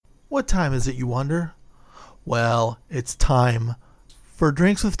What time is it, you wonder? Well, it's time for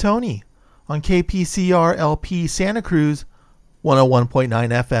Drinks with Tony on KPCR LP Santa Cruz 101.9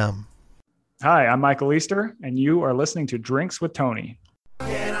 FM. Hi, I'm Michael Easter, and you are listening to Drinks with Tony.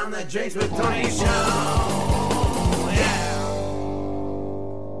 Get on the Drinks with Tony show. Yeah.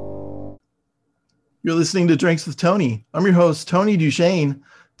 You're listening to Drinks with Tony. I'm your host, Tony Duchesne.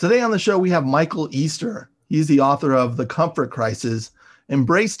 Today on the show, we have Michael Easter. He's the author of The Comfort Crisis,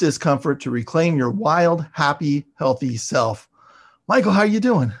 Embrace Discomfort to Reclaim Your Wild, Happy, Healthy Self. Michael, how are you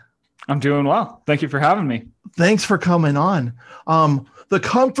doing? I'm doing well. Thank you for having me. Thanks for coming on. The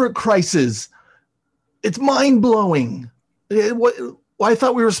Comfort Crisis, it's mind-blowing. I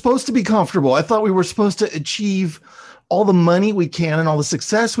thought we were supposed to be comfortable. I thought we were supposed to achieve all the money we can and all the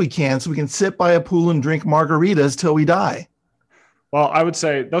success we can so we can sit by a pool and drink margaritas till we die. Well, I would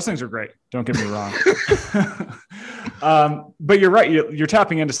say those things are great. Don't get me wrong. But you're right. You're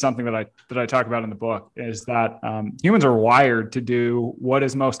tapping into something that I talk about in the book is that humans are wired to do what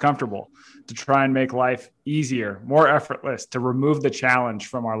is most comfortable, to try and make life easier, more effortless, to remove the challenge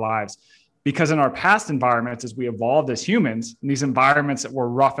from our lives. Because in our past environments, as we evolved as humans, in these environments that were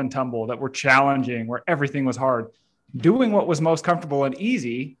rough and tumble, that were challenging, where everything was hard, doing what was most comfortable and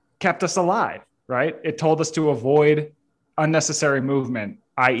easy kept us alive, right? It told us to avoid unnecessary movement,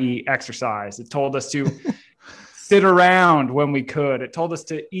 i.e. exercise. It told us to sit around when we could. It told us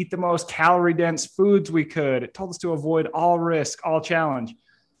to eat the most calorie dense foods we could. It told us to avoid all risk, all challenge.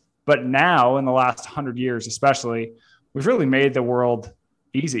 But now in the last 100 years, especially, we've really made the world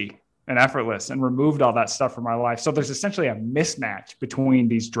easy and effortless and removed all that stuff from our life. So there's essentially a mismatch between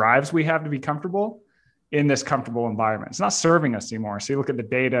these drives we have to be comfortable in this comfortable environment. It's not serving us anymore. So you look at the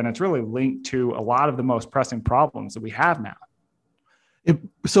data and it's really linked to a lot of the most pressing problems that we have now.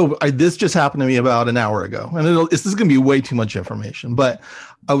 This just happened to me about an hour ago, and this is going to be way too much information, but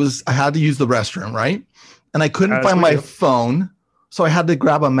I had to use the restroom, right? And I couldn't find my phone. So I had to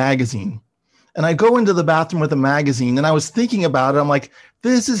grab a magazine, and I go into the bathroom with a magazine, and I was thinking about it. I'm like,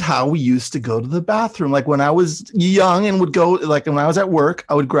 this is how we used to go to the bathroom. Like when I was young and would go, like when I was at work,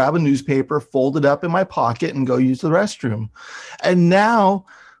 I would grab a newspaper, fold it up in my pocket and go use the restroom. And now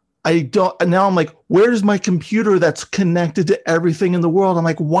I'm like, where's my computer that's connected to everything in the world? I'm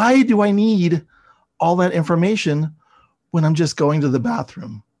like, why do I need all that information when I'm just going to the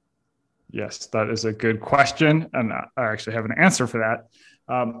bathroom? Yes, that is a good question. And I actually have an answer for that.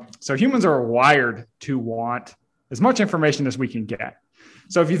 So humans are wired to want as much information as we can get.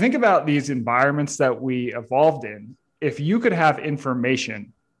 So if you think about these environments that we evolved in, if you could have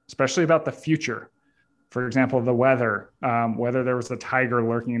information, especially about the future, for example, the weather, whether there was a tiger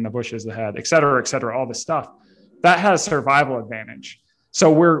lurking in the bushes ahead, et cetera, all this stuff, that has survival advantage. So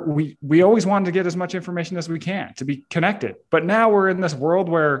we always wanted to get as much information as we can to be connected. But now we're in this world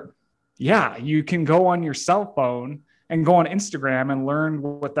where, you can go on your cell phone and go on Instagram and learn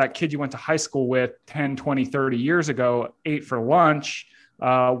what that kid you went to high school with 10, 20, 30 years ago ate for lunch,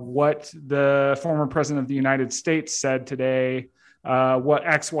 what the former president of the United States said today, what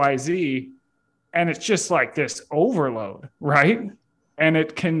XYZ. And it's just like this overload, right? And you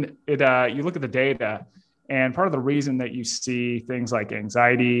look at the data, and part of the reason that you see things like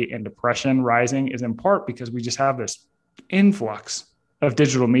anxiety and depression rising is in part because we just have this influx of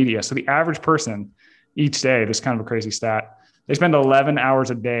digital media. So the average person each day, this is kind of a crazy stat, they spend 11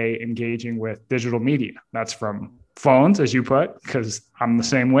 hours a day engaging with digital media. That's from phones, as you put, because I'm the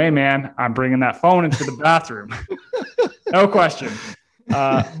same way, man. I'm bringing that phone into the bathroom. No question.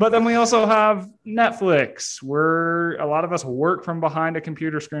 But then we also have Netflix, where a lot of us work from behind a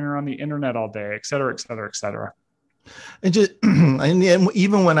computer screen or on the internet all day, et cetera, et cetera, et cetera. And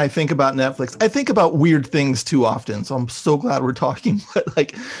even when I think about Netflix, I think about weird things too often. So I'm so glad we're talking. But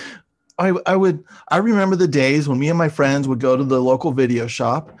like, I remember the days when me and my friends would go to the local video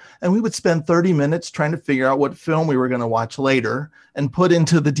shop and we would spend 30 minutes trying to figure out what film we were going to watch later and put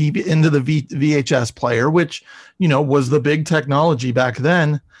into the VHS player, which, was the big technology back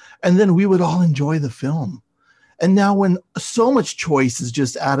then. And then we would all enjoy the film. And now when so much choice is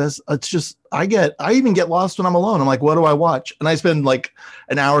just at us, it's just, I even get lost when I'm alone. I'm like, what do I watch? And I spend like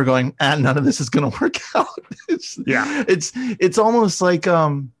an hour going, none of this is going to work out. It's almost like,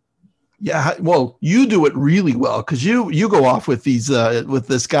 well, you do it really well because you go off with these with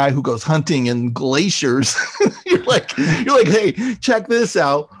this guy who goes hunting in glaciers. you're like, hey, check this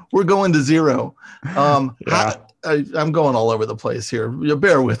out. We're going to zero. I'm going all over the place here.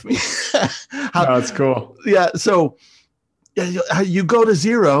 Bear with me. That's cool. Yeah. So you go to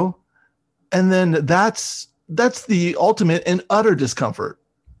zero, and then that's the ultimate and utter discomfort.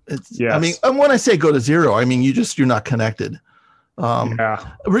 I mean, when I say go to zero, I mean you're not connected.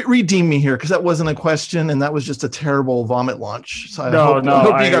 Yeah. Redeem me here, because that wasn't a question, and that was just a terrible vomit launch. So I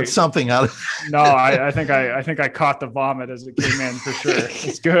hope you got something out of it. No, I think I caught the vomit as it came in for sure.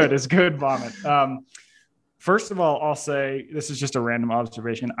 It's good. It's good vomit. First of all, I'll say this is just a random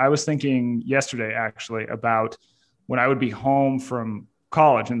observation. I was thinking yesterday actually about when I would be home from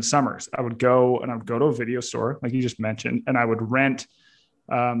college in the summers. I would go to a video store, like you just mentioned, and I would rent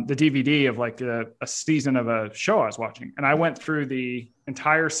the DVD of like a season of a show I was watching. And I went through the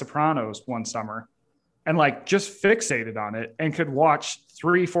entire Sopranos one summer and like just fixated on it and could watch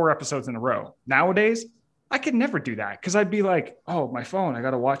 3-4 episodes in a row. Nowadays, I could never do that because I'd be like, oh, my phone, I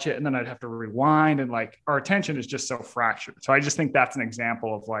got to watch it. And then I'd have to rewind, and like our attention is just so fractured. So I just think that's an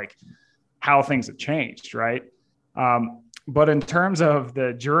example of like how things have changed. Right. But in terms of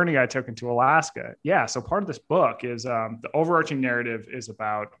the journey I took into Alaska, yeah. So part of this book is the overarching narrative is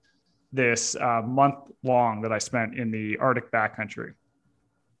about this month long that I spent in the Arctic backcountry.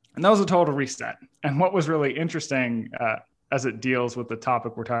 And that was a total reset. And what was really interesting as it deals with the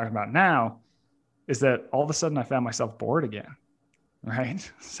topic we're talking about now is that all of a sudden I found myself bored again.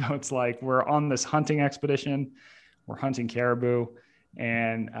 Right. So it's like we're on this hunting expedition, we're hunting caribou.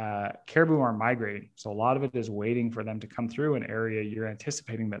 And caribou are migrating. So a lot of it is waiting for them to come through an area you're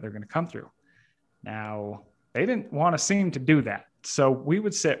anticipating that they're going to come through. Now, they didn't want to seem to do that. So we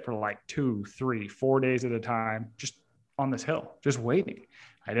would sit for like 2, 3, 4 days at a time, just on this hill, just waiting.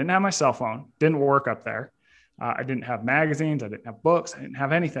 I didn't have my cell phone, didn't work up there. I didn't have magazines. I didn't have books. I didn't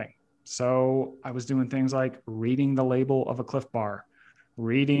have anything. So I was doing things like reading the label of a Cliff Bar,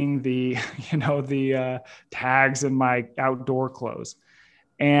 reading the tags in my outdoor clothes.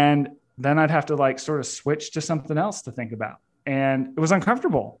 And then I'd have to like sort of switch to something else to think about. And it was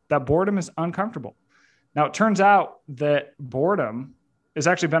uncomfortable. That boredom is uncomfortable. Now, it turns out that boredom is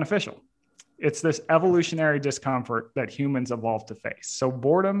actually beneficial. It's this evolutionary discomfort that humans evolved to face. So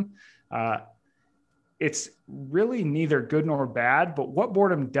boredom, it's really neither good nor bad, but what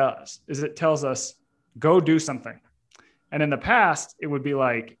boredom does is it tells us, go do something. And in the past, it would be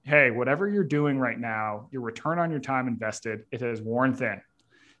like, hey, whatever you're doing right now, your return on your time invested, it has worn thin.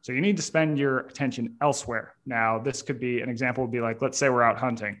 So you need to spend your attention elsewhere. Now, this could be an example would be like, let's say we're out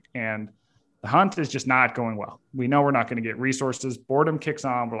hunting and the hunt is just not going well. We know we're not going to get resources. Boredom kicks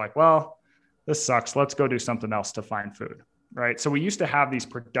on. We're like, well, this sucks. Let's go do something else to find food. Right. So we used to have these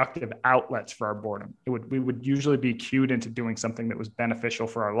productive outlets for our boredom. We would usually be cued into doing something that was beneficial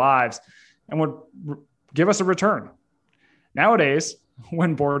for our lives and would give us a return. Nowadays,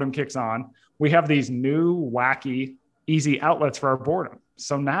 when boredom kicks on, we have these new, wacky, easy outlets for our boredom.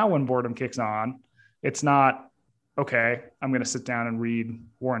 So now when boredom kicks on, it's not, okay, I'm going to sit down and read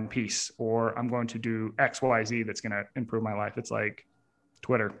War and Peace, or I'm going to do X, Y, Z that's going to improve my life. It's like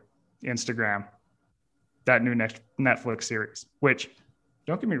Twitter, Instagram, that new next Netflix series, which,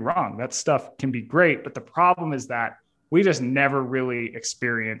 don't get me wrong, that stuff can be great. But the problem is that we just never really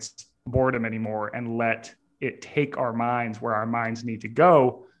experienced boredom anymore and let it take our minds where our minds need to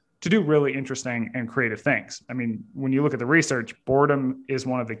go to do really interesting and creative things. I mean, when you look at the research, boredom is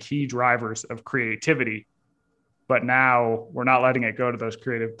one of the key drivers of creativity, but now we're not letting it go to those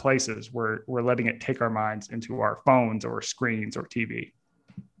creative places. We're letting it take our minds into our phones or screens or TV.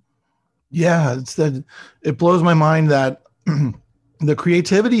 Yeah, it blows my mind that the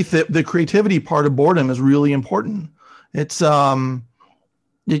creativity part of boredom is really important. It's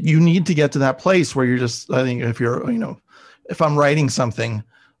you need to get to that place where you're just, I think if I'm writing something,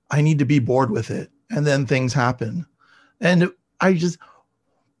 I need to be bored with it, and then things happen. And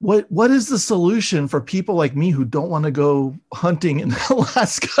what is the solution for people like me who don't want to go hunting in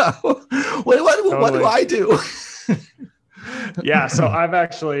Alaska? What do I do? Yeah. So I've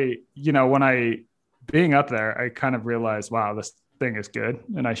actually, being up there, I kind of realized, wow, this thing is good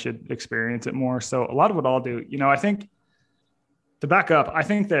and I should experience it more. So a lot of what I'll do, I think, to back up, I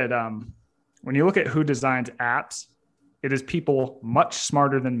think that when you look at who designs apps, it is people much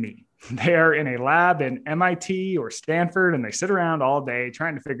smarter than me. They're in a lab in MIT or Stanford, and they sit around all day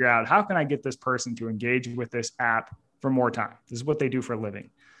trying to figure out, how can I get this person to engage with this app for more time? This is what they do for a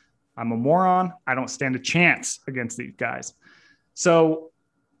living. I'm a moron. I don't stand a chance against these guys. So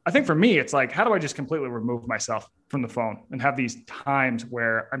I think for me, it's like, how do I just completely remove myself from the phone and have these times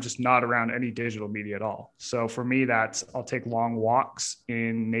where I'm just not around any digital media at all? So for me, I'll take long walks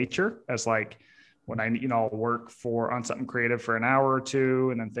in nature as like when I'll work on something creative for an hour or two,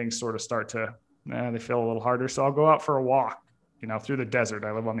 and then things sort of start to, they feel a little harder. So I'll go out for a walk, through the desert.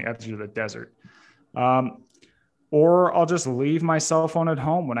 I live on the edge of the desert. Or I'll just leave my cell phone at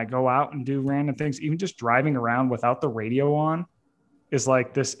home when I go out and do random things. Even just driving around without the radio on is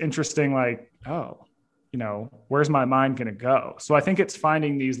like this interesting, like, oh, where's my mind going to go? So I think it's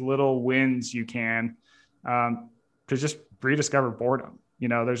finding these little wins you can to just rediscover boredom.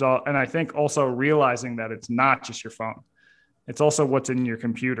 And I think also realizing that it's not just your phone. It's also what's in your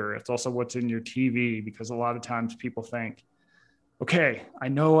computer. It's also what's in your TV, because a lot of times people think, okay, I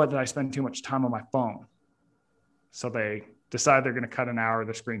know that I spend too much time on my phone. So they decide they're going to cut an hour of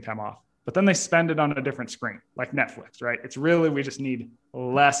their screen time off, but then they spend it on a different screen, like Netflix, right? It's really, we just need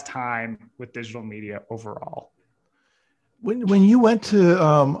less time with digital media overall. When you went to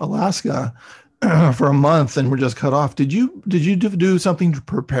Alaska for a month and were just cut off, did you do something to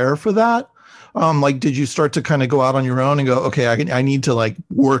prepare for that? Like, did you start to kind of go out on your own and go, okay, I need to like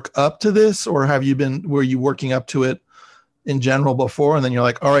work up to this? Or were you working up to it in general before? And then you're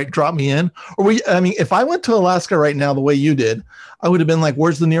like, all right, drop me in. Or if I went to Alaska right now, the way you did, I would have been like,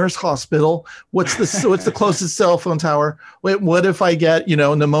 where's the nearest hospital? What's the closest cell phone tower? Wait, what if I get,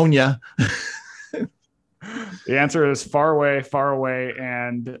 pneumonia? The answer is far away.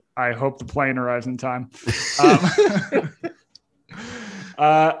 And I hope the plane arrives in time.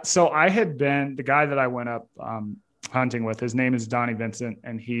 So I had been, the guy that I went up hunting with, his name is Donnie Vincent,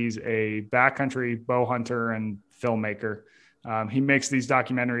 and he's a backcountry bow hunter and filmmaker. He makes these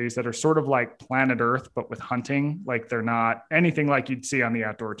documentaries that are sort of like Planet Earth, but with hunting. Like, they're not anything like you'd see on the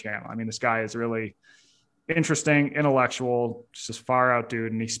Outdoor Channel. I mean, this guy is really interesting, intellectual, just far out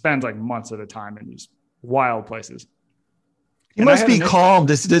dude. And he spends like months at a time in these wild places. He must be calm.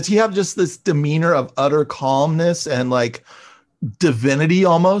 Does he have just this demeanor of utter calmness and like divinity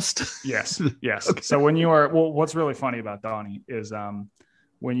almost? Yes. Okay. So what's really funny about Donnie is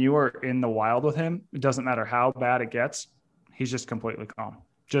when you are in the wild with him, it doesn't matter how bad it gets, he's just completely calm.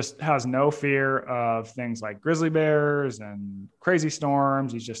 Just has no fear of things like grizzly bears and crazy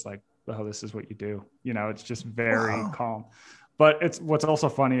storms. He's just like, oh, this is what you do. It's just very calm. But what's also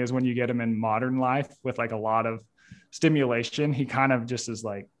funny is when you get him in modern life with like a lot of stimulation, he kind of just is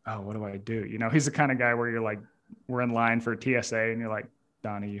like, oh, what do I do? He's the kind of guy where you're like, we're in line for TSA and you're like,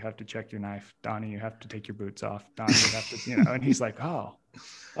 Donnie, you have to check your knife. Donnie, you have to take your boots off. Donnie, you have to, and he's like, oh,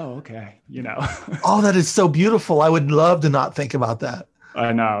 okay. Oh, that is so beautiful. I would love to not think about that.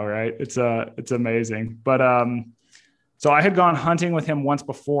 I know, right? It's amazing. But, so I had gone hunting with him once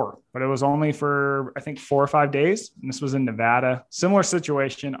before, but it was only for, I think, 4 or 5 days. And this was in Nevada, similar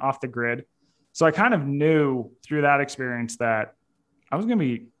situation, off the grid. So I kind of knew through that experience that I was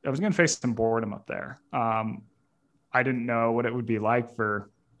going to face some boredom up there. I didn't know what it would be like for,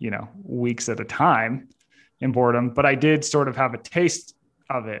 weeks at a time in boredom, but I did sort of have a taste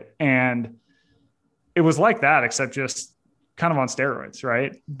of it. And it was like that, except just kind of on steroids,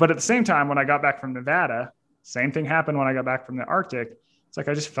 right? But at the same time, when I got back from Nevada, same thing happened when I got back from the Arctic. It's like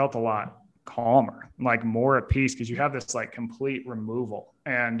I just felt a lot calmer, like more at peace, because you have this like complete removal.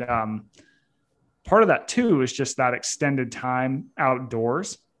 And part of that too is just that extended time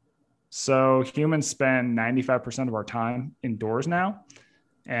outdoors. So humans spend 95% of our time indoors now.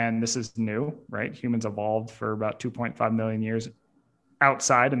 And this is new, right? Humans evolved for about 2.5 million years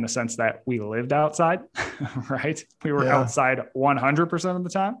outside, in the sense that we lived outside, right? We were outside 100% of the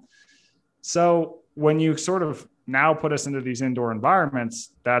time. So when you sort of now put us into these indoor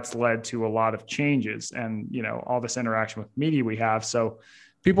environments, that's led to a lot of changes and, all this interaction with media we have. So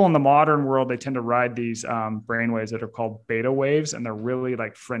people in the modern world, they tend to ride these brainwaves that are called beta waves, and they're really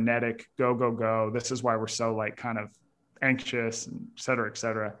like frenetic, go, go, go. This is why we're so like kind of anxious, et cetera, et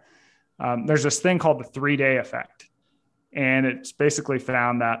cetera. There's this thing called the 3-day effect. And it's basically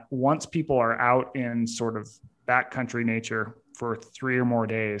found that once people are out in sort of backcountry nature for 3 or more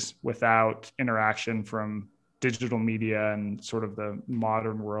days without interaction from digital media and sort of the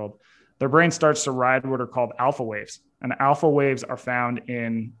modern world, their brain starts to ride what are called alpha waves. And alpha waves are found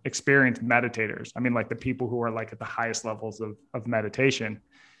in experienced meditators. I mean, like the people who are like at the highest levels of meditation.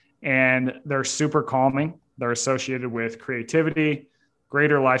 And they're super calming. They're associated with creativity,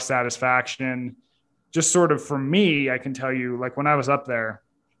 greater life satisfaction. Just sort of for me, I can tell you, like when I was up there,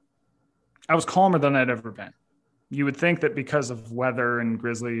 I was calmer than I'd ever been. You would think that because of weather and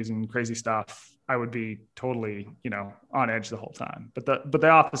grizzlies and crazy stuff, I would be totally, on edge the whole time. But the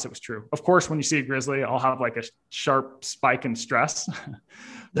opposite was true. Of course, when you see a grizzly, I'll have like a sharp spike in stress.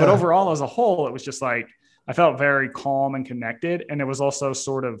 But overall, as a whole, it was just like, I felt very calm and connected. And it was also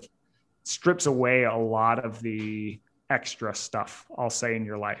sort of strips away a lot of the extra stuff, I'll say, in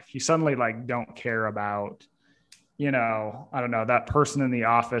your life. You suddenly like don't care about, I don't know, that person in the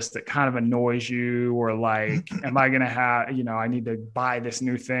office that kind of annoys you, or like, am I going to have, I need to buy this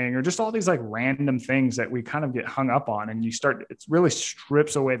new thing, or just all these like random things that we kind of get hung up on. And it really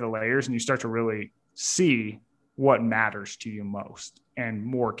strips away the layers, and you start to really see what matters to you most and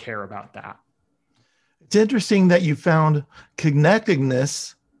more care about that. It's interesting that you found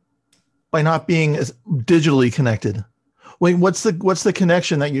connectedness by not being as digitally connected. Wait, what's the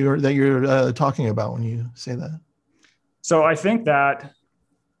connection that you're talking about when you say that? So I think that,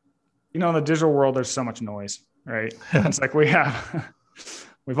 in the digital world, there's so much noise, right? It's like we've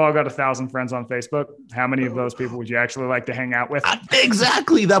all got 1,000 friends on Facebook. How many of those people would you actually like to hang out with?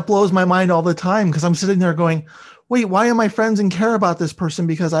 Exactly. That blows my mind all the time because I'm sitting there going, wait, why am I friends and care about this person?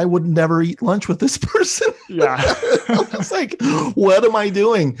 Because I would never eat lunch with this person. Yeah. It's like, what am I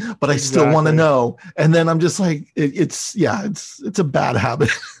doing? But I still want to know. And then I'm just like, it's a bad habit.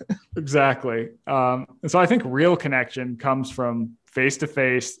 Exactly. And so I think real connection comes from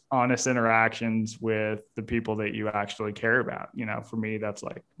face-to-face, honest interactions with the people that you actually care about. For me, that's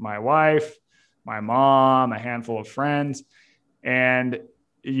like my wife, my mom, a handful of friends. And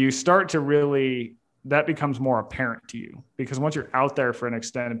you start to really, that becomes more apparent to you because once you're out there for an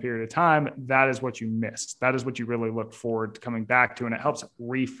extended period of time, that is what you miss. That is what you really look forward to coming back to. And it helps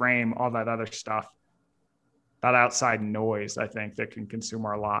reframe all that other stuff, that outside noise, I think, that can consume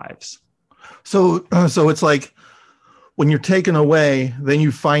our lives. So it's like when you're taken away, then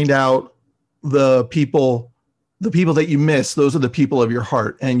you find out the people that you miss, those are the people of your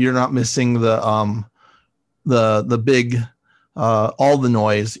heart, and you're not missing the big, all the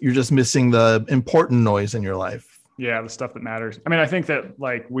noise. You're just missing the important noise in your life. Yeah, the stuff that matters. I mean, I think that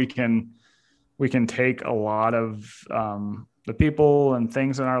like we can take a lot of the people and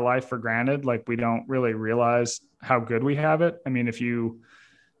things in our life for granted. Like we don't really realize how good we have it. I mean, if you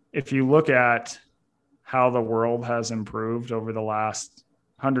look at how the world has improved over the last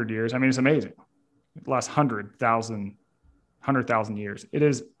 100 years, I mean, it's amazing. The last 100,000 years, it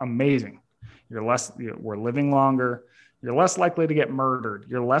is amazing. We're living longer. You're less likely to get murdered.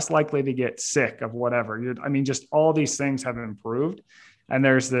 You're less likely to get sick of whatever. Just all these things have improved. And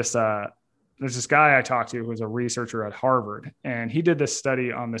there's this guy I talked to who's a researcher at Harvard, and he did this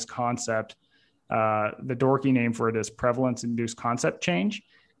study on this concept. The dorky name for it is prevalence-induced concept change.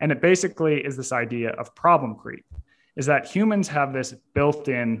 And it basically is this idea of problem creep, is that humans have this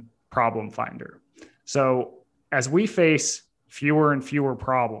built-in problem finder. So as we face fewer and fewer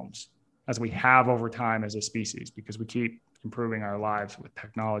problems, as we have over time as a species, because we keep improving our lives with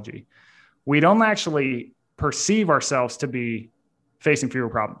technology, we don't actually perceive ourselves to be facing fewer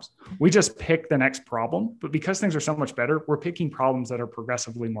problems. We just pick the next problem, but because things are so much better, we're picking problems that are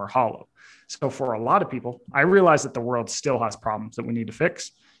progressively more hollow. So for a lot of people, I realize that the world still has problems that we need to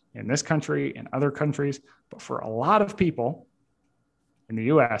fix in this country, in other countries, but for a lot of people in the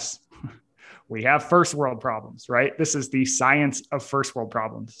US, we have first world problems, right? This is the science of first world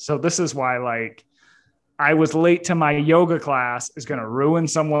problems. So this is why, like, I was late to my yoga class is going to ruin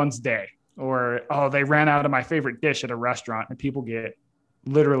someone's day. Or, oh, they ran out of my favorite dish at a restaurant, and people get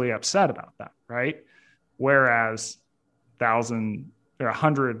literally upset about that, right? Whereas 1,000 or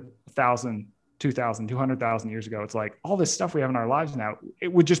 100,000, 2,000, 200,000 years ago, it's like all this stuff we have in our lives now,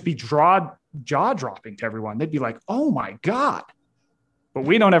 it would just be jaw-dropping to everyone. They'd be like, oh my God. But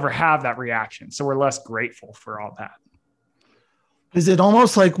we don't ever have that reaction. So we're less grateful for all that. Is it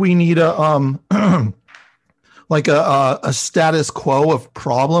almost like we need a like a status quo of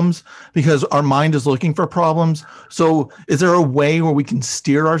problems because our mind is looking for problems? So is there a way where we can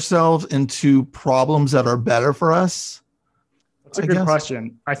steer ourselves into problems that are better for us? That's a good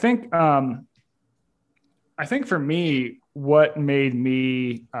question. I think for me, what made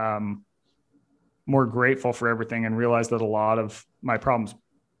me more grateful for everything and realize that a lot of my problems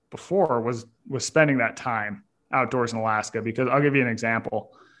before was spending that time outdoors in Alaska. Because I'll give you an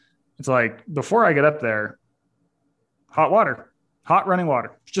example. It's like before I get up there, hot running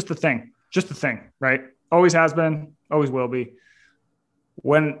water, it's just a thing, right? Always has been, always will be.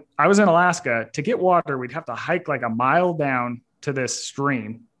 When I was in Alaska, to get water, we'd have to hike like a mile down to this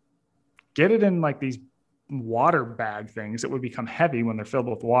stream, get it in like these water bag things that would become heavy when they're filled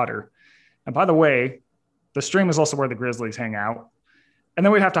with water. And by the way, the stream is also where the grizzlies hang out. And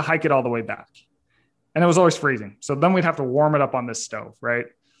then we'd have to hike it all the way back. And it was always freezing. So then we'd have to warm it up on this stove, right?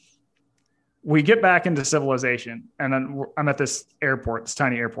 We get back into civilization, and then I'm at this airport, this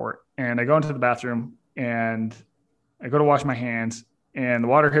tiny airport, and I go into the bathroom and I go to wash my hands, and the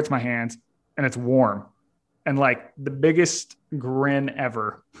water hits my hands and it's warm. And like the biggest grin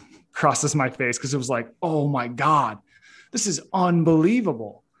ever crosses my face because it was like, oh my God, this is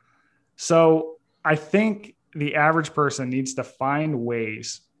unbelievable. So I think the average person needs to find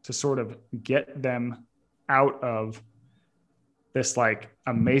ways to sort of get them out of this like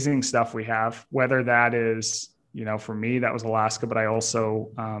amazing stuff we have, whether that is, for me, that was Alaska, but I also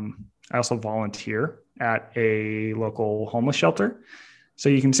volunteer at a local homeless shelter. So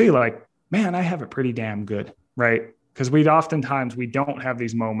you can see like man, I have it pretty damn good, right? Because we don't have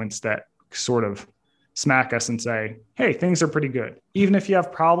these moments that sort of smack us and say, hey, things are pretty good. Even if you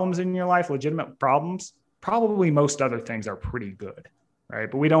have problems in your life, legitimate problems, probably most other things are pretty good,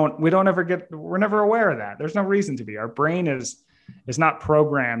 right? But we're never aware of that. There's no reason to be. Our brain is not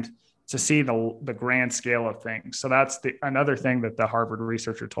programmed to see the grand scale of things. So that's another thing that the Harvard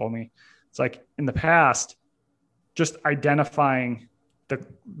researcher told me. It's like in the past, just identifying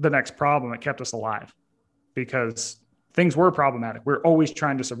the next problem that kept us alive, because things were problematic. We're always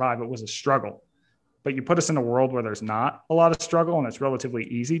trying to survive. It was a struggle. But you put us in a world where there's not a lot of struggle and it's relatively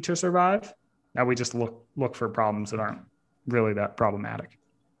easy to survive. Now we just look for problems that aren't really that problematic.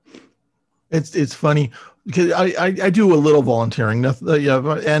 It's funny because I do a little volunteering,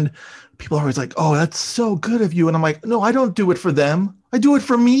 and people are always like, "Oh, that's so good of you," and I'm like, "No, I don't do it for them. I do it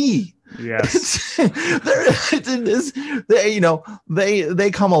for me." Yes.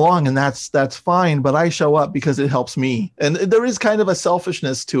 They come along and that's fine, but I show up because it helps me. And there is kind of a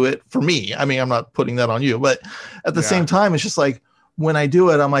selfishness to it for me. I mean, I'm not putting that on you, but at the same time, it's just like when I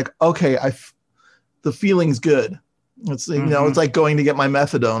do it, I'm like, okay, the feeling's good. It's, it's like going to get my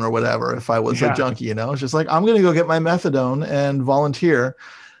methadone or whatever. If I was a junkie, it's just like, I'm going to go get my methadone and volunteer.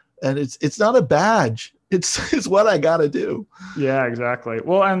 And it's not a badge. It's what I got to do. Yeah, exactly.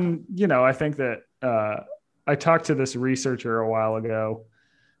 Well, and, I think that I talked to this researcher a while ago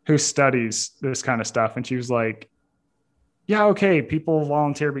who studies this kind of stuff. And she was like, yeah, okay, people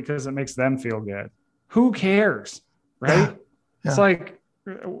volunteer because it makes them feel good. Who cares? Right? Yeah. It's like,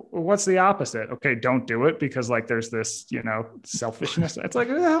 what's the opposite? Okay, don't do it because like there's this, selfishness. It's like,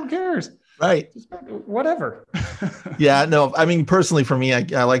 who cares? Right. Whatever. Yeah, no, I mean, personally for me,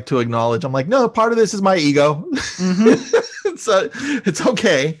 I like to acknowledge, I'm like, no, part of this is my ego. So it's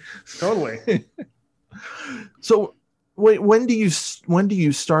okay. Totally. So when do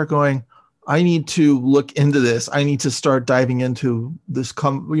you start going, I need to look into this. I need to start diving into this.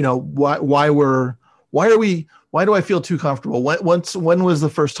 Why do I feel too comfortable? When was the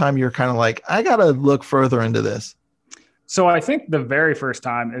first time you're kind of like, I got to look further into this? So I think the very first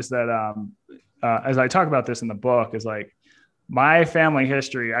time is that, as I talk about this in the book, is like my family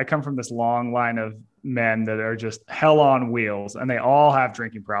history. I come from this long line of men that are just hell on wheels, and they all have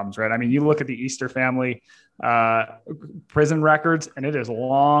drinking problems, right? I mean, you look at the Easter family prison records, and it is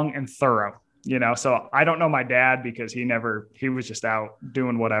long and thorough. So I don't know my dad because he was just out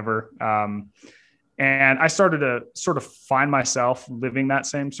doing whatever. And I started to sort of find myself living that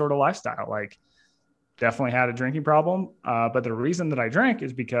same sort of lifestyle. Like, definitely had a drinking problem. But the reason that I drank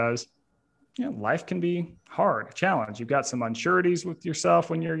is because, life can be hard, a challenge. You've got some unsureties with yourself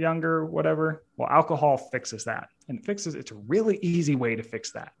when you're younger, whatever. Well, alcohol fixes that. And it's a really easy way to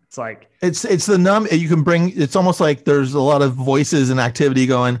fix that. It's like, it's you can bring, it's almost like there's a lot of voices and activity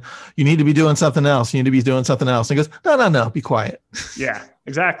going, you need to be doing something else. You need to be doing something else. And he goes, no, be quiet. Yeah,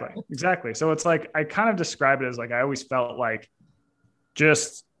 exactly. So it's like, I kind of describe it as like, I always felt like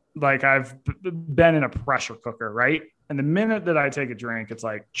just like I've been in a pressure cooker, right? And the minute that I take a drink, it's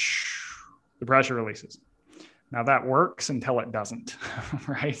like the pressure releases. Now that works until it doesn't,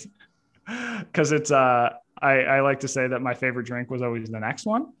 right? Because it's I like to say that my favorite drink was always the next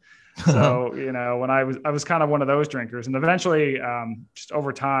one. So when I was kind of one of those drinkers, and eventually just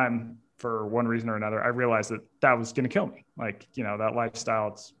over time, for one reason or another, I realized that was going to kill me. Like, that lifestyle,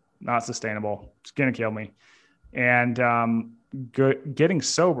 it's not sustainable. It's going to kill me. And getting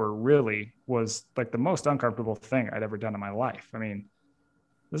sober really was like the most uncomfortable thing I'd ever done in my life. I mean,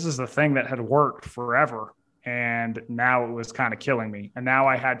 this is the thing that had worked forever, and now it was kind of killing me. And now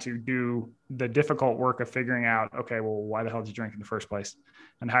I had to do the difficult work of figuring out, okay, well, why the hell did you drink in the first place?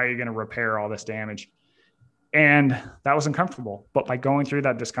 And how are you going to repair all this damage? And that was uncomfortable. But by going through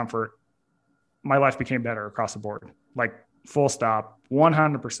that discomfort, my life became better across the board, like full stop,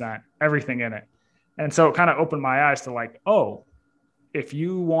 100%, everything in it. And so it kind of opened my eyes to like, oh, if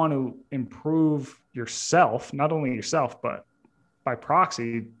you want to improve yourself, not only yourself, but by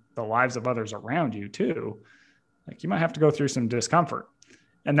proxy, the lives of others around you too, like you might have to go through some discomfort.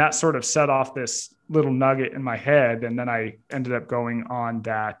 And that sort of set off this little nugget in my head. And then I ended up going on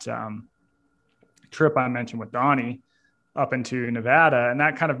that trip I mentioned with Donnie up into Nevada. And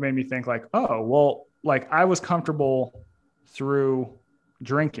that kind of made me think like, oh, well, like I was comfortable through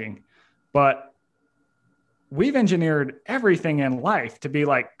drinking, but we've engineered everything in life to be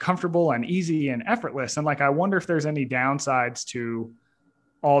like comfortable and easy and effortless. And like, I wonder if there's any downsides to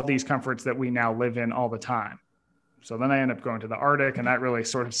all these comforts that we now live in all the time. So then I end up going to the Arctic, and that really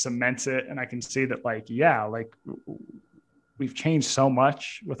sort of cements it. And I can see that like, yeah, like we've changed so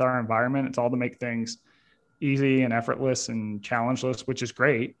much with our environment. It's all to make things easy and effortless and challengeless, which is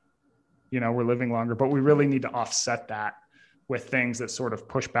great. we're living longer, but we really need to offset that with things that sort of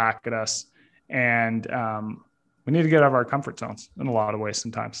push back at us. And we need to get out of our comfort zones in a lot of ways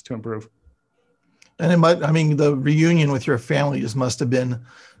sometimes to improve. And the reunion with your family just must have been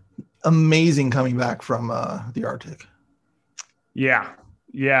amazing coming back from the Arctic.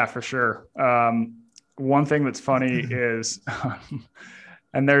 Yeah, for sure. One thing that's funny is,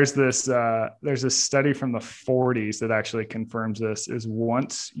 and there's this study from the 40s that actually confirms this, is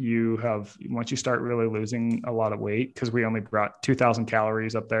once you start really losing a lot of weight, because we only brought 2,000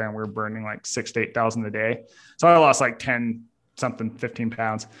 calories up there and we're burning like 6,000 to 8,000 a day. So I lost like 15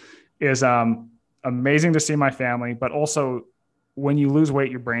 pounds. Is amazing to see my family, but also when you lose weight,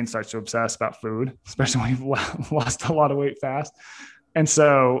 your brain starts to obsess about food, especially when you've lost a lot of weight fast. And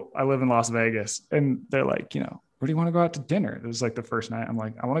so I live in Las Vegas, and they're like, where do you want to go out to dinner? It was like the first night. I'm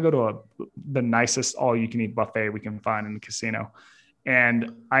like, I want to go to the nicest all-you-can-eat buffet we can find in the casino.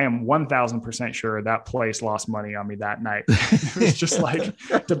 And I am 1,000% sure that place lost money on me that night. It was just like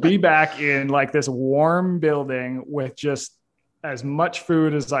to be back in like this warm building with just as much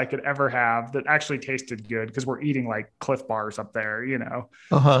food as I could ever have that actually tasted good, because we're eating like Cliff Bars up there,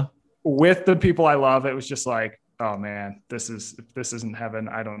 with the people I love. It was just like, oh man, if this isn't heaven,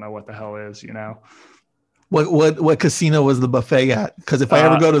 I don't know what the hell is, What casino was the buffet at? Because if I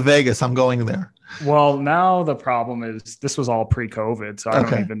ever go to Vegas, I'm going there. Well, now the problem is this was all pre-COVID, so I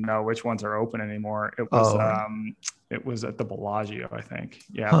don't even know which ones are open anymore. It was at the Bellagio, I think.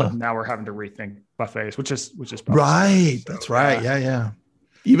 Yeah, but now we're having to rethink buffets, which is right. So, that's right. Yeah.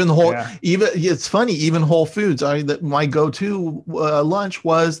 Even it's funny. Even Whole Foods. My go-to lunch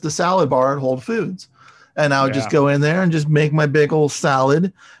was the salad bar at Whole Foods. And I would just go in there and just make my big old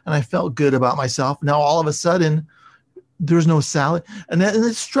salad. And I felt good about myself. Now, all of a sudden, there's no salad. And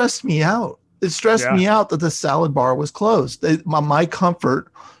it stressed me out. It stressed me out that the salad bar was closed. My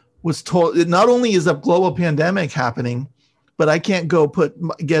comfort was told, not only is a global pandemic happening, but I can't go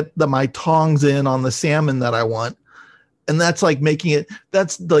get my tongs in on the salmon that I want. And that's like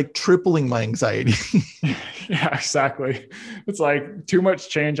that's like tripling my anxiety. Yeah, exactly. It's like too much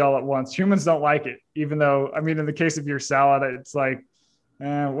change all at once. Humans don't like it, even though, in the case of your salad, it's like,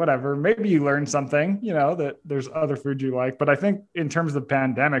 whatever. Maybe you learn something, that there's other food you like. But I think in terms of the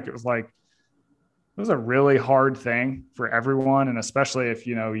pandemic, it was a really hard thing for everyone. And especially if,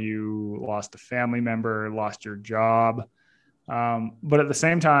 you lost a family member, lost your job. But at the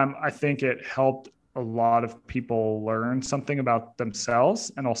same time, I think it helped a lot of people learn something about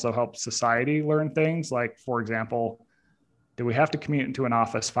themselves and also help society learn things. Like, for example, do we have to commute into an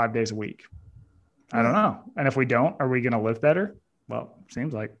office 5 days a week? I don't know. And if we don't, are we going to live better? Well,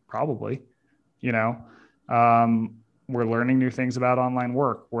 seems like probably, we're learning new things about online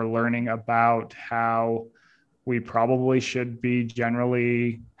work. We're learning about how we probably should be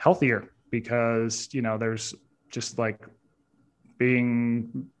generally healthier because, there's just like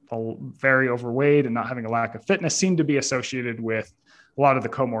being very overweight and not having a lack of fitness seemed to be associated with a lot of the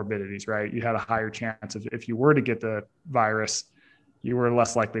comorbidities, right? You had a higher chance of, if you were to get the virus, you were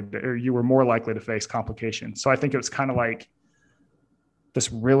more likely to face complications. So I think it was kind of like this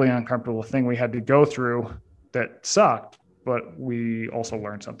really uncomfortable thing we had to go through that sucked, but we also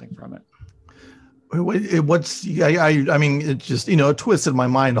learned something from it. It just, it twisted my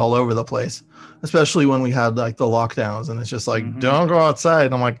mind all over the place, especially when we had like the lockdowns and it's just like, don't go outside.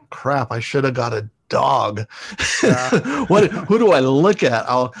 And I'm like, crap, I should have got a dog. Yeah. Who do I look at?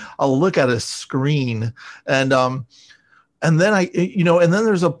 I'll look at a screen. And then and then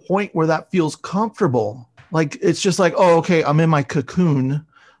there's a point where that feels comfortable. Like, it's just like, oh, okay, I'm in my cocoon.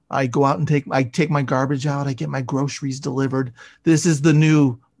 I go out and take my garbage out. I get my groceries delivered. This is the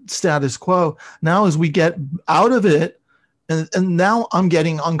new status quo. Now, as we get out of it, and now I'm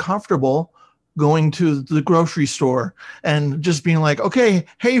getting uncomfortable going to the grocery store and just being like, okay,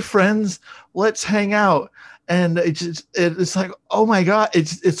 hey friends, let's hang out. And it's like, oh my God,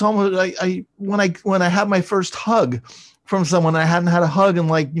 it's almost like when I had my first hug from someone, I hadn't had a hug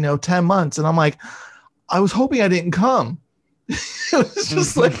in 10 months. And I'm like, I was hoping I didn't come. It was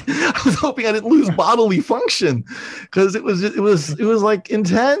just like, I was hoping I didn't lose bodily function because it was like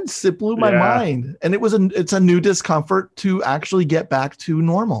intense. It blew my mind. And it's a new discomfort to actually get back to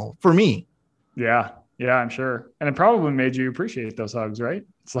normal for me. Yeah. Yeah, I'm sure. And it probably made you appreciate those hugs, right?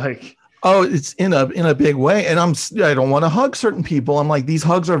 It's like, oh, it's in a big way. And I don't want to hug certain people. I'm like, these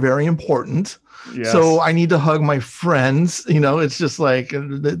hugs are very important. Yes. So I need to hug my friends. It's just like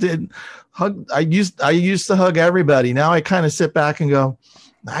I used to hug everybody. Now I kind of sit back and go,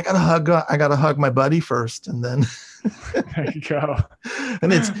 I gotta hug my buddy first, and then There you go.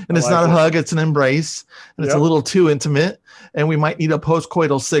 And it's not a hug, it's an embrace, and it's a little too intimate, and we might need a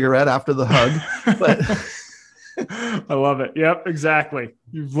post-coital cigarette after the hug. But I love it. Yep, exactly.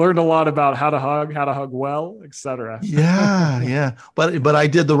 You've learned a lot about how to hug well, etc. yeah. But I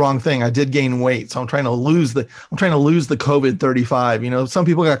did the wrong thing. I did gain weight, so I'm trying to lose the COVID 35. You know, some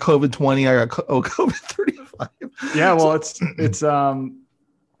people got COVID 20. I got COVID 35. Yeah, well, it's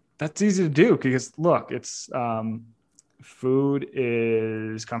that's easy to do because look, it's food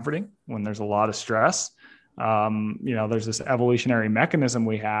is comforting when there's a lot of stress. There's this evolutionary mechanism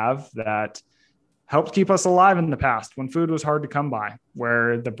we have that helped keep us alive in the past when food was hard to come by,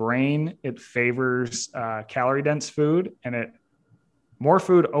 where the brain, it favors calorie dense food, and more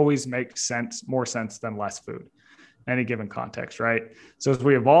food always makes more sense than less food, any given context, right? So as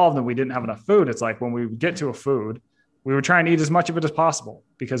we evolved and we didn't have enough food, it's like when we would get to a food, we would try and eat as much of it as possible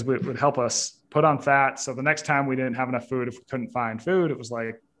because it would help us put on fat. So the next time we didn't have enough food, if we couldn't find food, it was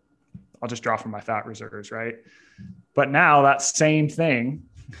like, I'll just draw from my fat reserves, right? But now that same thing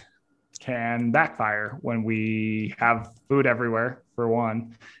can backfire when we have food everywhere, for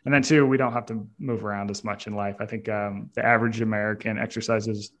one. And then two, we don't have to move around as much in life. I think the average American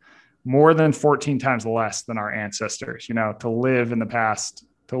exercises more than 14 times less than our ancestors. You know, to live in the past,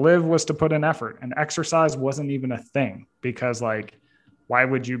 to live was to put in effort, and exercise wasn't even a thing because, like, why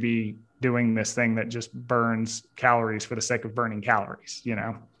would you be doing this thing that just burns calories for the sake of burning calories, you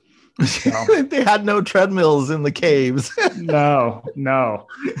know? So, they had no treadmills in the caves. No.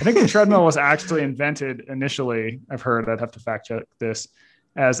 I think the treadmill was actually invented initially, I've heard, I'd have to fact check this,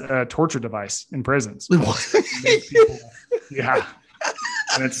 as a torture device in prisons. Yeah.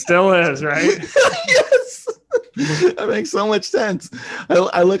 And it still is, right? Yes. That makes so much sense.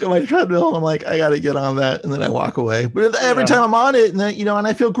 I look at my treadmill and I'm like, I got to get on that. And then I walk away. But every time I'm on it, and then, and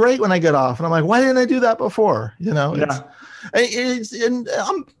I feel great when I get off. And I'm like, why didn't I do that before? And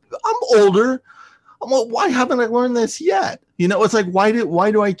I'm older. I'm like, why haven't I learned this yet? It's like, why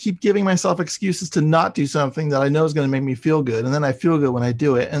do I keep giving myself excuses to not do something that I know is going to make me feel good? And then I feel good when I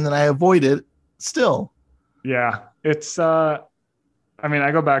do it. And then I avoid it still. Yeah. It's, I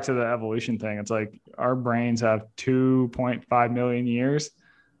go back to the evolution thing. It's like our brains have 2.5 million years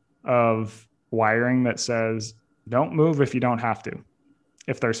of wiring that says, don't move if you don't have to.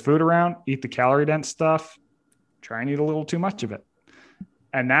 If there's food around, eat the calorie dense stuff, try and eat a little too much of it.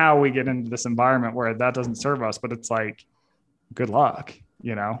 And now we get into this environment where that doesn't serve us, but it's like, good luck,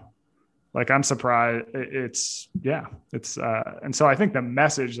 like I'm surprised. And so I think the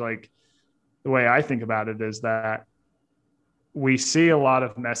message, like the way I think about it is that we see a lot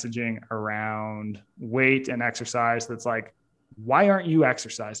of messaging around weight and exercise that's like, why aren't you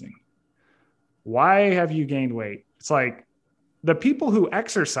exercising? Why have you gained weight? It's like the people who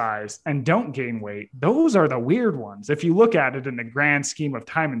exercise and don't gain weight, those are the weird ones. If you look at it in the grand scheme of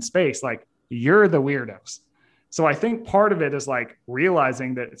time and space, like you're the weirdos. So I think part of it is like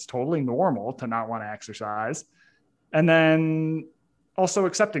realizing that it's totally normal to not want to exercise. And then also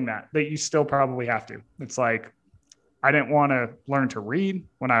accepting that you still probably have to. It's like, I didn't want to learn to read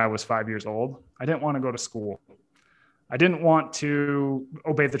when I was 5 years old. I didn't want to go to school. I didn't want to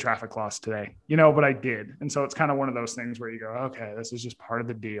obey the traffic laws today, but I did. And so it's kind of one of those things where you go, okay, this is just part of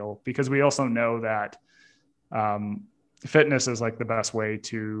the deal, because we also know that fitness is like the best way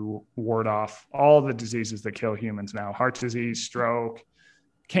to ward off all the diseases that kill humans now: heart disease, stroke,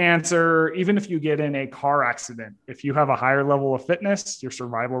 cancer. Even if you get in a car accident, if you have a higher level of fitness, your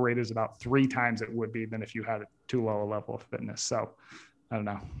survival rate is about 3 times it would be than if you had too low a level of fitness. So I don't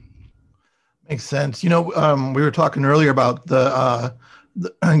know. Makes sense. We were talking earlier about the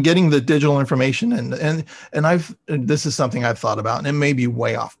getting the digital information, and this is something I've thought about, and it may be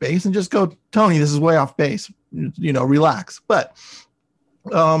way off base, and just go, Tony, this is way off base, relax. But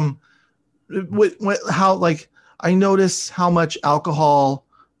how, like, I notice how much alcohol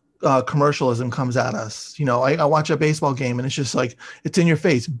commercialism comes at us. I watch a baseball game and it's just like, it's in your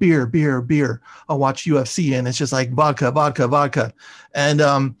face, beer, beer, beer. I'll watch UFC and it's just like vodka, vodka, vodka.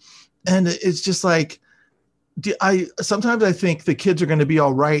 And it's just like, sometimes I think the kids are going to be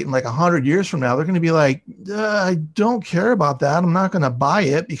all right. And like 100 years from now, they're going to be like, I don't care about that. I'm not going to buy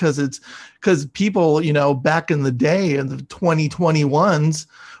it because people, back in the day in the 2021s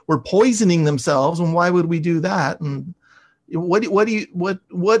were poisoning themselves. And why would we do that? And this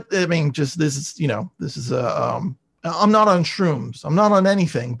is I'm not on shrooms. I'm not on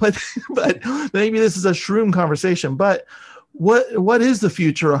anything, but maybe this is a shroom conversation. But what is the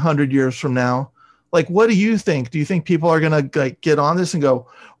future 100 years from now? Like, what do you think? Do you think people are going to get on this and go,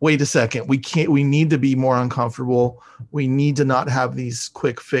 wait a second, we need to be more uncomfortable. We need to not have these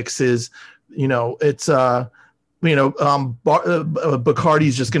quick fixes.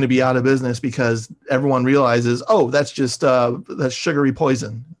 Bacardi's just going to be out of business because everyone realizes, oh, that's just that's sugary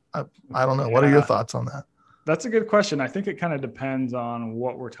poison. I don't know. What are your thoughts on that? That's a good question. I think it kind of depends on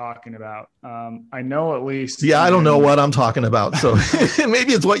what we're talking about. I know at least. Yeah, I don't know what I'm talking about. So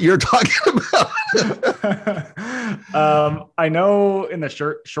maybe it's what you're talking about. I know in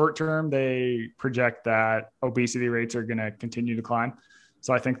the short term, they project that obesity rates are going to continue to climb.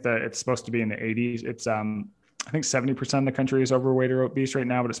 So I think that it's supposed to be in the 80s. It's I think 70% of the country is overweight or obese right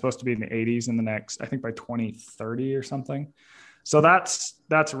now, but it's supposed to be in the 80s in the next, I think by 2030 or something. So that's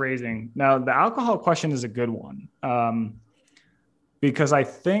raising. Now, the alcohol question is a good one, because I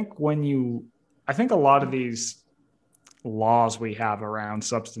think I think a lot of these laws we have around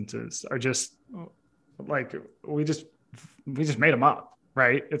substances are just like, we just made them up,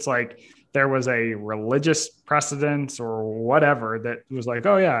 right? It's like there was a religious precedent or whatever that was like,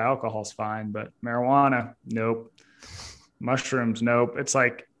 oh yeah, alcohol's fine, but marijuana, nope. Mushrooms, nope. It's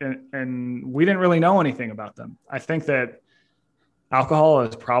like, and we didn't really know anything about them. I think that alcohol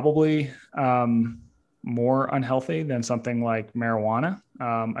is probably more unhealthy than something like marijuana.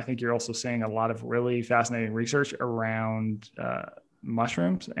 I think you're also seeing a lot of really fascinating research around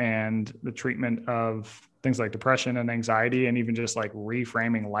mushrooms and the treatment of things like depression and anxiety, and even just like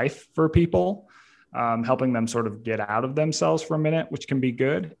reframing life for people, helping them sort of get out of themselves for a minute, which can be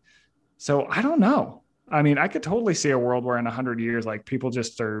good. So I don't know. I mean, I could totally see a world where in 100 years, like people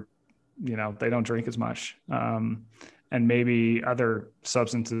just are, they don't drink as much. And maybe other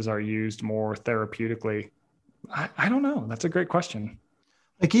substances are used more therapeutically. I don't know. That's a great question.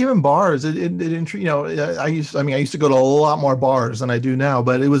 Like even bars, I used to go to a lot more bars than I do now,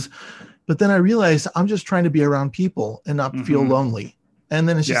 but then I realized I'm just trying to be around people and not feel lonely. And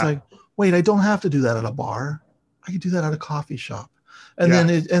then it's just like, wait, I don't have to do that at a bar. I could do that at a coffee shop. And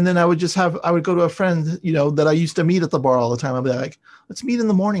then I would go to a friend, that I used to meet at the bar all the time. I'd be like, let's meet in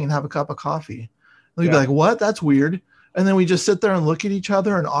the morning and have a cup of coffee. And they'd be like, what? That's weird. And then we just sit there and look at each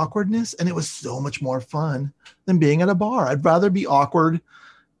other in awkwardness. And it was so much more fun than being at a bar. I'd rather be awkward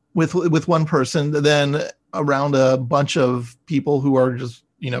with one person than around a bunch of people who are just,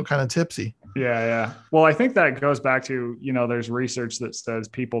 kind of tipsy. Yeah. Well, I think that goes back to, there's research that says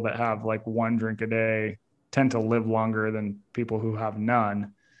people that have like one drink a day tend to live longer than people who have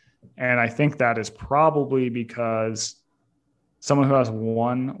none. And I think that is probably because someone who has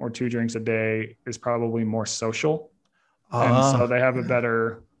 1 or 2 drinks a day is probably more social. And so they have a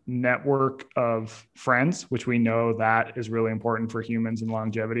better network of friends, which we know that is really important for humans and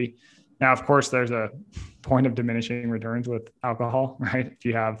longevity. Now, of course, there's a point of diminishing returns with alcohol, right? If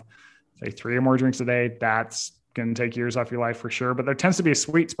you have, say, 3 or more drinks a day, that's going to take years off your life for sure. But there tends to be a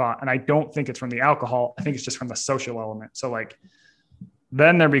sweet spot. And I don't think it's from the alcohol. I think it's just from the social element. So like,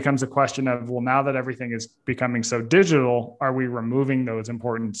 then there becomes a question of, well, now that everything is becoming so digital, are we removing those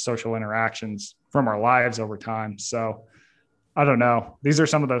important social interactions from our lives over time? So I don't know. These are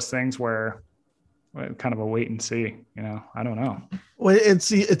some of those things where kind of a wait and see, I don't know. Well,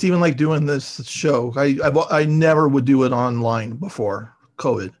 it's even like doing this show. I never would do it online before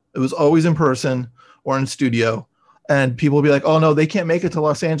COVID. It was always in person or in studio, and people would be like, oh no, they can't make it to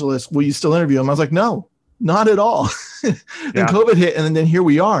Los Angeles. Will you still interview them? I was like, no, not at all. Then COVID hit, and then here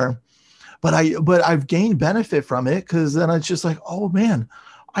we are. But I've gained benefit from it, because then it's just like, oh man,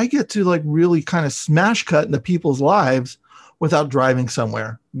 I get to like really kind of smash cut into people's lives without driving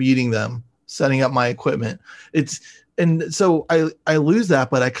somewhere, meeting them, setting up my equipment. And so I lose that,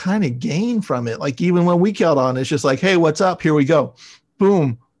 but I kind of gain from it. Like even when we count on, it's just like, hey, what's up? Here we go.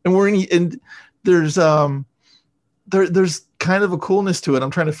 Boom. And there's kind of a coolness to it. I'm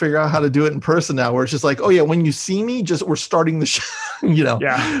trying to figure out how to do it in person now, where it's just like, oh yeah, when you see me, we're starting the show,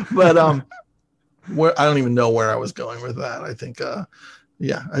 Yeah. But where I don't even know where I was going with that. I think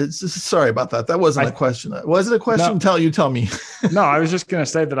sorry about that. That wasn't a question. Was it a question? No. Tell me. No, I was just going to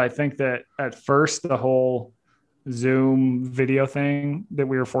say that I think that at first the whole Zoom video thing that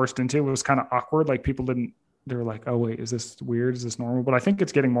we were forced into was kind of awkward. Like they were like, oh wait, is this weird? Is this normal? But I think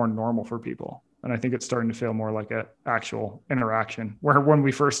it's getting more normal for people. And I think it's starting to feel more like an actual interaction, where when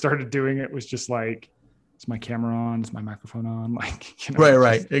we first started doing it was just like, is my camera on? Is my microphone on? Like,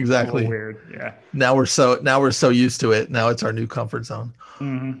 right. Exactly. Weird. Yeah. Now we're so used to it. Now it's our new comfort zone.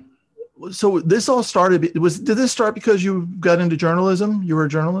 Mm-hmm. So this all started, did this start because you got into journalism? You were a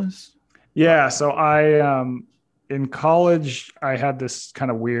journalist? Yeah. So in college, I had this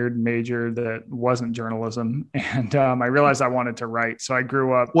kind of weird major that wasn't journalism. And I realized I wanted to write. So I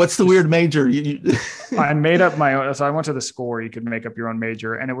grew up. What's the weird major? I made up my own. So I went to the school where you could make up your own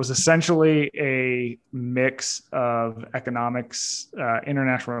major. And it was essentially a mix of economics,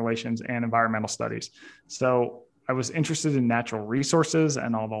 international relations, and environmental studies. So I was interested in natural resources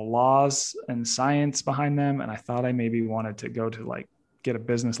and all the laws and science behind them. And I thought I maybe wanted to go to like get a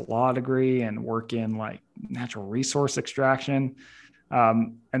business law degree and work in like natural resource extraction.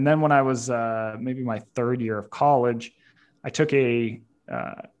 And then when I was maybe my third year of college, I took a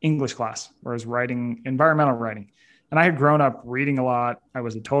English class where I was writing environmental writing. And I had grown up reading a lot. I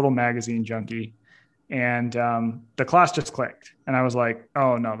was a total magazine junkie. And the class just clicked. And I was like,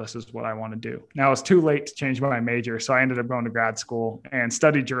 oh, no, this is what I want to do. Now it's too late to change my major. So I ended up going to grad school and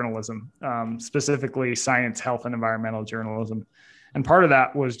studied journalism, specifically science, health, and environmental journalism. And part of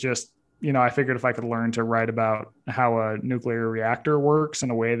that was just, I figured if I could learn to write about how a nuclear reactor works in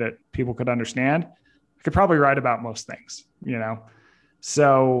a way that people could understand, I could probably write about most things,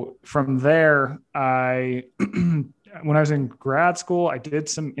 So from there, when I was in grad school, I did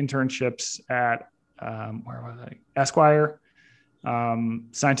some internships at where was I? Esquire,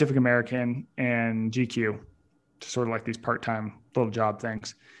 Scientific American, and GQ, sort of like these part-time little job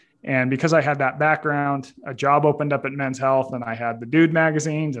things. And because I had that background, a job opened up at Men's Health, and I had the Dude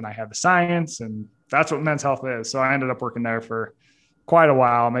magazines and I had the science, and that's what Men's Health is. So I ended up working there for quite a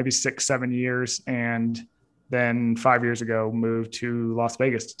while, maybe 6-7 years. And then 5 years ago, moved to Las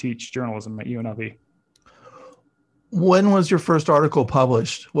Vegas to teach journalism at UNLV. When was your first article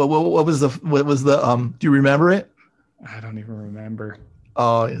published? What was the do you remember it? I don't even remember.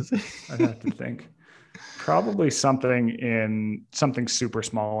 Oh, yes. I'd have to think. Probably something super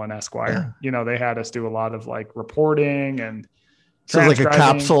small in Esquire. Yeah. They had us do a lot of like reporting and so like a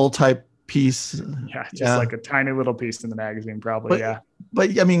capsule type piece. Yeah, just like a tiny little piece in the magazine, probably.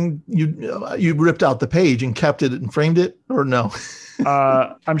 But I mean, you ripped out the page and kept it and framed it, or no?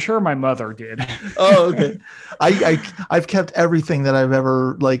 I'm sure my mother did. Oh, okay. I've kept everything that I've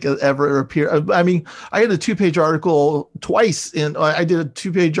ever appeared. I mean, I had a 2-page article twice I did a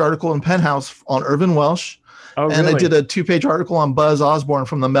 2-page article in Penthouse on Irvin Welsh. Oh, and really? I did a 2-page article on Buzz Osborne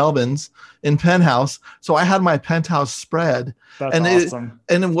from the Melvins in Penthouse. So I had my Penthouse spread. That's awesome.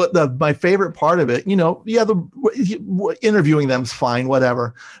 And then my favorite part of it, the interviewing them's fine,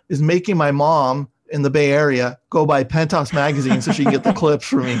 whatever, is making my mom in the Bay Area go buy Penthouse magazine so she can get the clips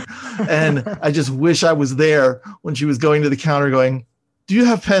for me. And I just wish I was there when she was going to the counter going, do you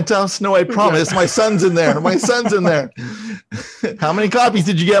have Penthouse? No, I promise. My son's in there. My son's in there. How many copies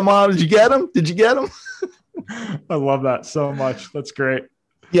did you get, Mom? Did you get them? I love that so much. That's great.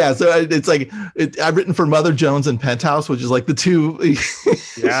 Yeah. So it's like, I've written for Mother Jones and Penthouse, which is like the two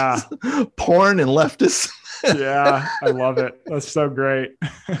porn and leftist. Yeah, I love it. That's so great.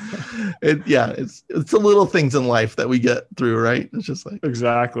 It's the little things in life that we get through, right? It's just like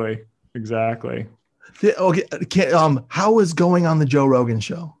exactly. Yeah, okay. How was going on the Joe Rogan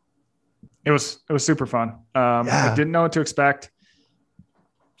show? It was super fun. I didn't know what to expect.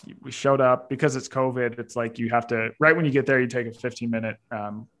 We showed up because it's COVID. It's like you have to, right when you get there, you take a 15-minute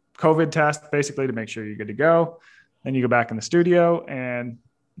COVID test, basically to make sure you're good to go. Then you go back in the studio, and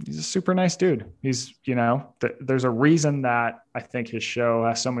he's a super nice dude. He's, there's a reason that I think his show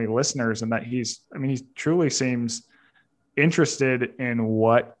has so many listeners, and that he truly seems interested in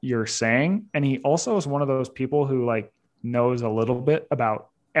what you're saying. And he also is one of those people who like knows a little bit about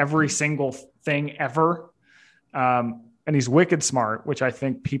every single thing ever. And he's wicked smart, which I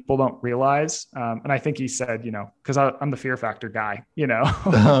think people don't realize. And I think he said, cause I'm the Fear Factor guy,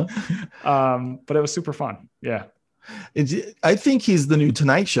 but it was super fun. Yeah. I think he's the new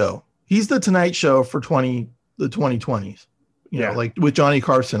Tonight Show. He's the Tonight Show for the 2020s, like with Johnny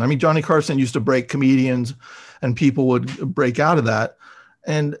Carson. I mean, Johnny Carson used to break comedians, and people would break out of that.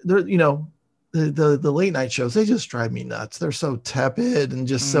 And they're, the late night shows, they just drive me nuts. They're so tepid and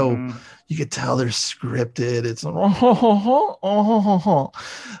just so you could tell they're scripted. It's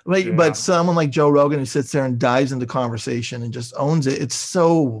but someone like Joe Rogan who sits there and dives into conversation and just owns it. It's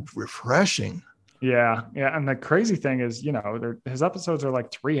so refreshing. Yeah. And the crazy thing is, his episodes are like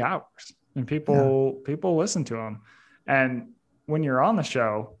 3 hours, and people listen to them. And when you're on the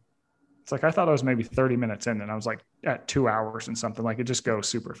show, it's like, I thought I was maybe 30 minutes in, and I was like at 2 hours and something. Like, it just goes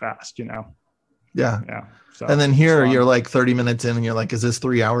super fast, Yeah. So, and then here you're like 30 minutes in, and you're like, is this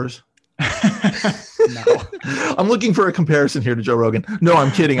 3 hours? No. I'm looking for a comparison here to Joe Rogan. No,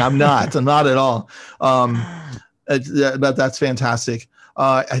 I'm kidding. I'm not at all. But that's fantastic.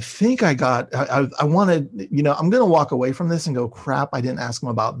 I think I wanted, I'm going to walk away from this and go, crap, I didn't ask him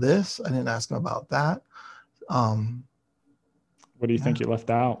about this. I didn't ask him about that. What do you think you left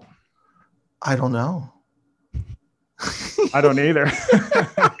out? I don't know. I don't either.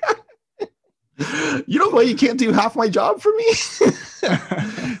 You can't do half my job for me.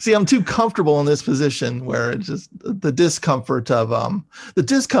 See, I'm too comfortable in this position where it's just the discomfort of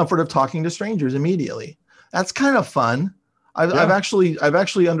talking to strangers immediately. That's kind of fun. I've Yeah.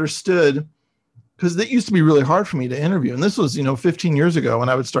 actually understood, because it used to be really hard for me to interview. And this was, 15 years ago when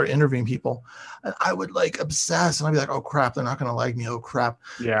I would start interviewing people, and I would like obsess, and I'd be like, oh crap, they're not going to like me. Oh crap.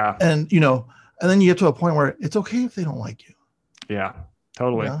 Yeah. And, and then you get to a point where it's okay if they don't like you. Yeah,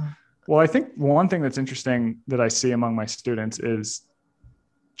 totally. Yeah. Well, I think one thing that's interesting that I see among my students is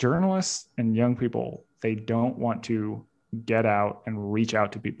journalists and young people, they don't want to get out and reach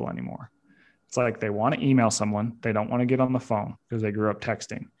out to people anymore. It's like they want to email someone. They don't want to get on the phone because they grew up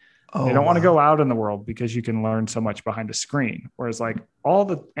texting. Oh, They don't want to wow. go out in the world because you can learn so much behind a screen. Whereas like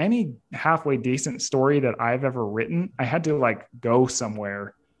any halfway decent story that I've ever written, I had to like go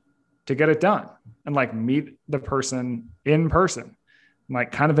somewhere to get it done and like meet the person in person, and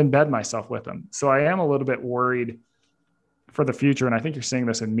like kind of embed myself with them. So I am a little bit worried for the future. And I think you're seeing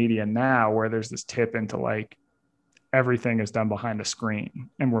this in media now, where there's this tip into like everything is done behind a screen,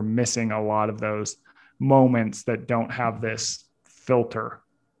 and we're missing a lot of those moments that don't have this filter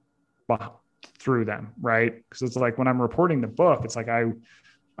through them, right? Because it's like when I'm reporting the book, it's like I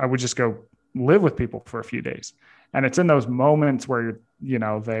would just go live with people for a few days, and it's in those moments where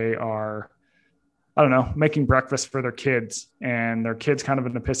they are, I don't know, making breakfast for their kids, and their kids kind of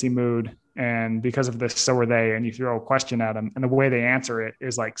in a pissy mood, and because of this, so are they. And you throw a question at them, and the way they answer it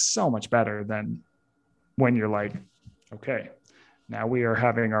is like so much better than when you're like, okay, now we are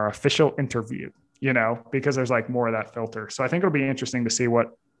having our official interview, because there's like more of that filter. So I think it'll be interesting to see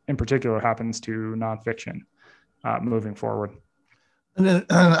what in particular happens to nonfiction moving forward. And then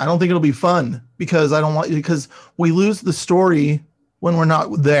I don't think it'll be fun, because because we lose the story when we're not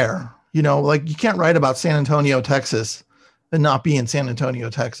there. Like you can't write about San Antonio, Texas and not be in San Antonio,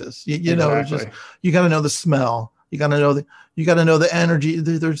 Texas. It's just, you got to know the smell. You got to know the energy.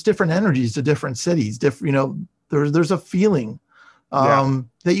 There's different energies to different cities. There's a feeling that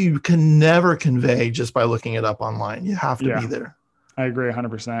you can never convey just by looking it up online. You have to be there. I agree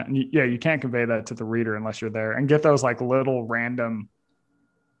 100%. And you can't convey that to the reader unless you're there and get those like little random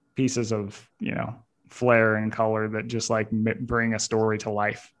pieces of, flair and color that just like bring a story to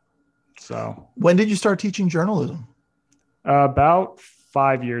life. So when did you start teaching journalism? About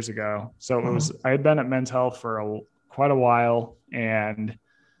 5 years ago. So I had been at Men's Health for quite a while, and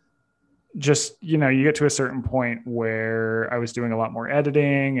just, you get to a certain point where I was doing a lot more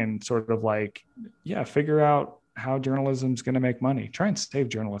editing and sort of like, figure out how journalism's going to make money, try and save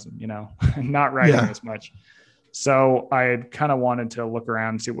journalism, and not writing as much. So I had kind of wanted to look around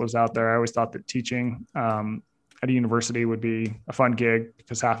and see what was out there. I always thought that teaching at a university would be a fun gig,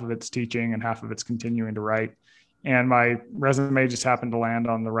 because half of it's teaching and half of it's continuing to write. And my resume just happened to land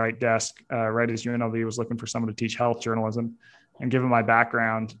on the right desk right as UNLV was looking for someone to teach health journalism. And given my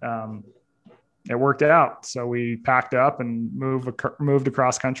background, it worked out. So we packed up and moved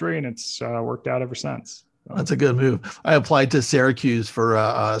across country, and it's worked out ever since. So. That's a good move. I applied to Syracuse for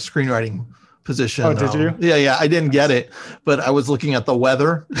a screenwriting position. Oh, did you? Yeah. I didn't get it, but I was looking at the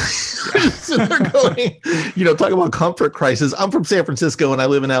weather. Sitting there going, talk about comfort crisis. I'm from San Francisco and I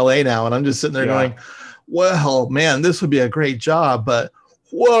live in LA now. And I'm just sitting there going, well, man, this would be a great job, but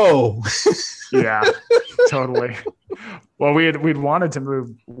whoa. Yeah, totally. Well, we'd wanted to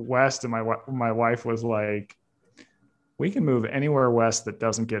move west, and my wife was like, we can move anywhere west that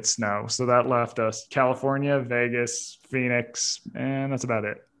doesn't get snow. So that left us California, Vegas, Phoenix, and that's about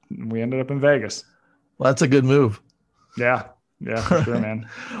it. We ended up in Vegas. Well, that's a good move. Yeah, for sure, man.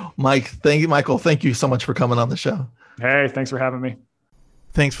 Michael, thank you so much for coming on the show. Hey, thanks for having me.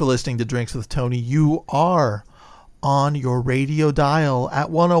 Thanks for listening to Drinks with Tony. You are on your radio dial at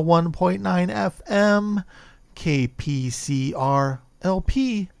 101.9 FM, KPCR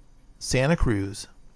LP, Santa Cruz.